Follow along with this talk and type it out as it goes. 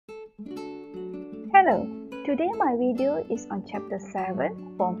Hello, today my video is on Chapter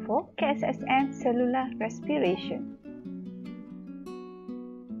 7, Form 4, KSSM Cellular Respiration.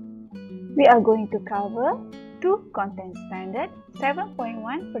 We are going to cover 2 content standards,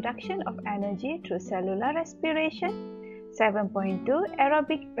 7.1 Production of Energy through Cellular Respiration, 7.2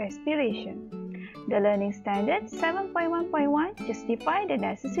 Aerobic Respiration. The learning standard 7.1.1 justify the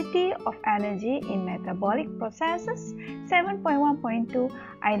necessity of energy in metabolic processes. 7.1.2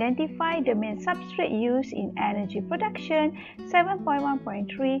 identify the main substrate used in energy production.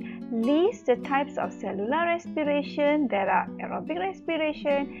 7.1.3 list the types of cellular respiration. There are aerobic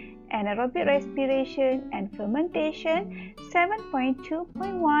respiration, anaerobic respiration, and fermentation.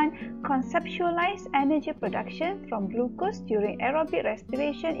 7.2.1 conceptualize energy production from glucose during aerobic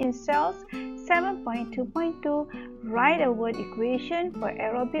respiration in cells. 7.2.2 write a word equation for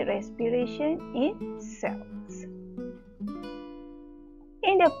aerobic respiration in cells.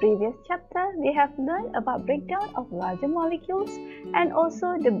 In the previous chapter, we have learned about breakdown of larger molecules and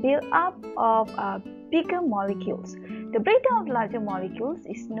also the build-up of bigger molecules. The breakdown of larger molecules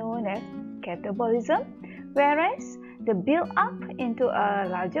is known as catabolism, whereas the build-up into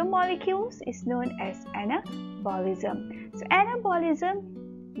larger molecules is known as anabolism. So anabolism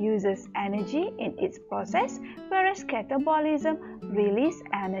uses energy in its process, whereas catabolism releases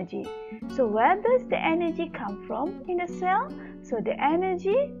energy. So where does the energy come from in a cell? So the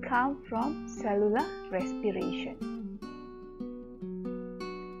energy comes from cellular respiration.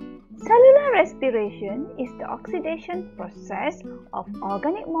 Cellular respiration is the oxidation process of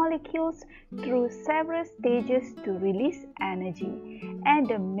organic molecules through several stages to release energy, and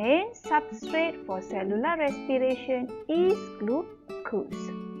the main substrate for cellular respiration is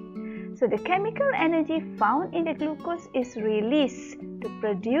glucose. So the chemical energy found in the glucose is released to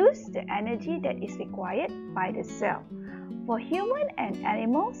produce the energy that is required by the cell. For human and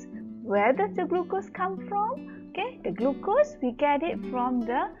animals, where does the glucose come from? Okay, the glucose we get it from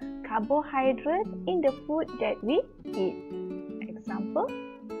the carbohydrate in the food that we eat. Example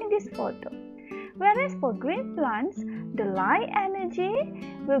in this photo. Whereas for green plants, the light energy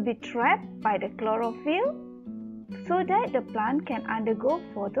will be trapped by the chlorophyll so that the plant can undergo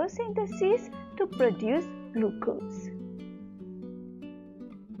photosynthesis to produce glucose.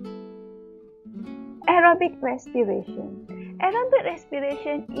 Aerobic respiration. Aerobic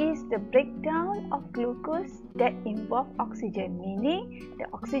respiration is the breakdown of glucose that involves oxygen, meaning the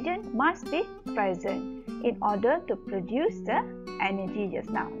oxygen must be present in order to produce the energy just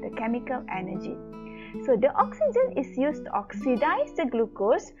now, the chemical energy. So the oxygen is used to oxidize the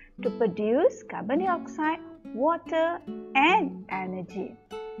glucose to produce carbon dioxide, water, and energy.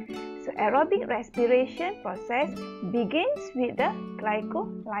 So aerobic respiration process begins with the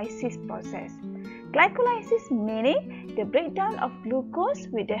glycolysis process. Glycolysis meaning the breakdown of glucose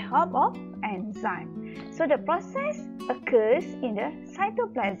with the help of enzyme. So the process occurs in the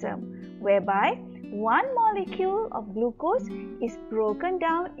cytoplasm, whereby one molecule of glucose is broken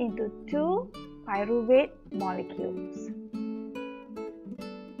down into 2 pyruvate molecules.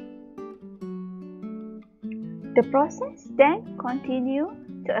 The process then continues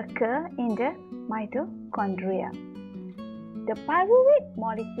to occur in the mitochondria. The pyruvate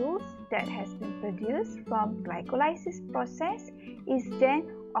molecules that has been produced from glycolysis process is then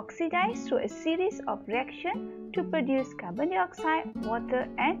oxidized through a series of reactions to produce carbon dioxide, water,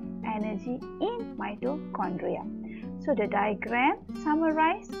 and energy in mitochondria. So the diagram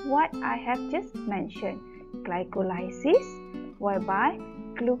summarizes what I have just mentioned. Glycolysis, whereby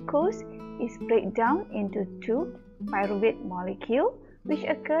glucose is break down into 2 pyruvate molecules which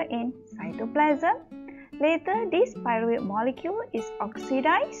occur in cytoplasm. Later, this pyruvate molecule is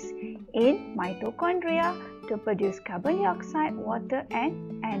oxidized in mitochondria to produce carbon dioxide, water,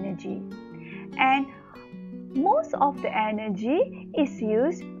 and energy. And most of the energy is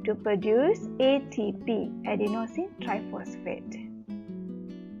used to produce ATP, adenosine triphosphate.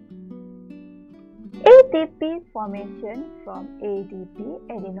 ATP formation from ADP,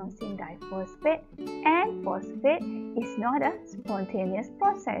 adenosine diphosphate, and phosphate is not a spontaneous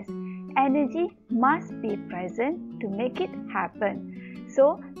process. Energy must be present to make it happen.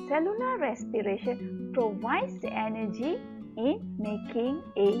 So, cellular respiration provides the energy in making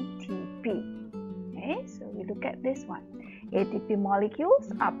ATP. Okay, so we look at this one. ATP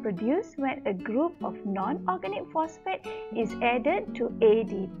molecules are produced when a group of non-organic phosphate is added to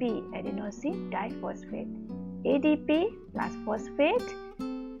ADP, adenosine diphosphate. ADP plus phosphate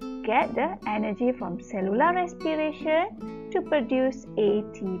get the energy from cellular respiration to produce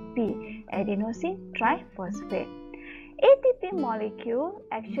ATP, adenosine triphosphate. ATP molecule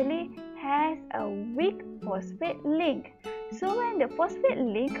actually has a weak phosphate link. So when the phosphate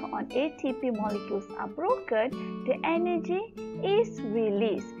link on ATP molecules are broken, the energy is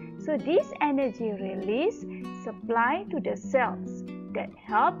released. So this energy release supply to the cells that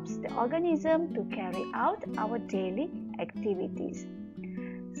helps the organism to carry out our daily activities.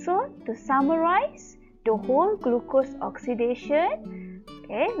 So to summarize the whole glucose oxidation,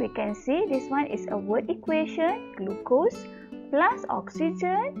 okay, we can see this one is a word equation, glucose plus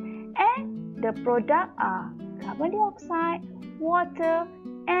oxygen, and the product are carbon dioxide, water,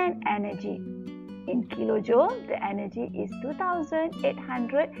 and energy. In kilojoule, the energy is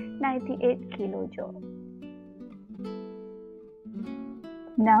 2898 kilojoule.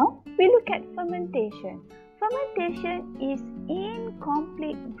 Now we look at fermentation. Fermentation is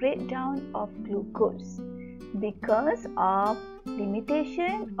incomplete breakdown of glucose because of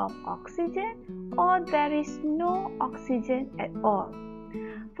limitation of oxygen or there is no oxygen at all.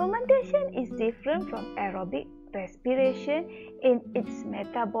 Fermentation is different from aerobic respiration in its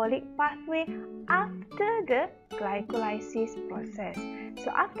metabolic pathway after the glycolysis process.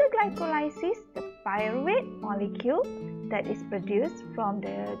 So after glycolysis, the pyruvate molecule that is produced from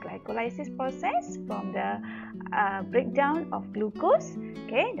the glycolysis process, from the breakdown of glucose,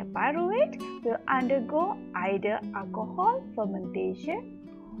 okay, the pyruvate will undergo either alcohol fermentation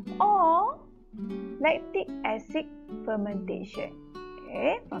or lactic acid fermentation.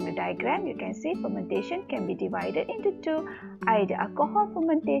 Okay, from the diagram you can see fermentation can be divided into two, either alcohol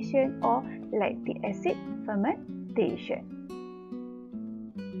fermentation or lactic acid fermentation.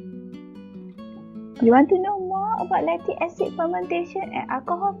 You want to know more about lactic acid fermentation and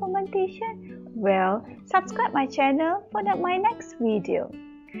alcohol fermentation? Well, subscribe my channel for my next video.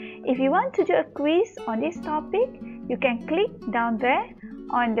 If you want to do a quiz on this topic, you can click down there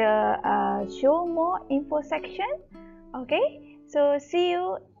on the show more info section. Okay, so see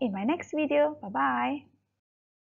you in my next video. Bye bye.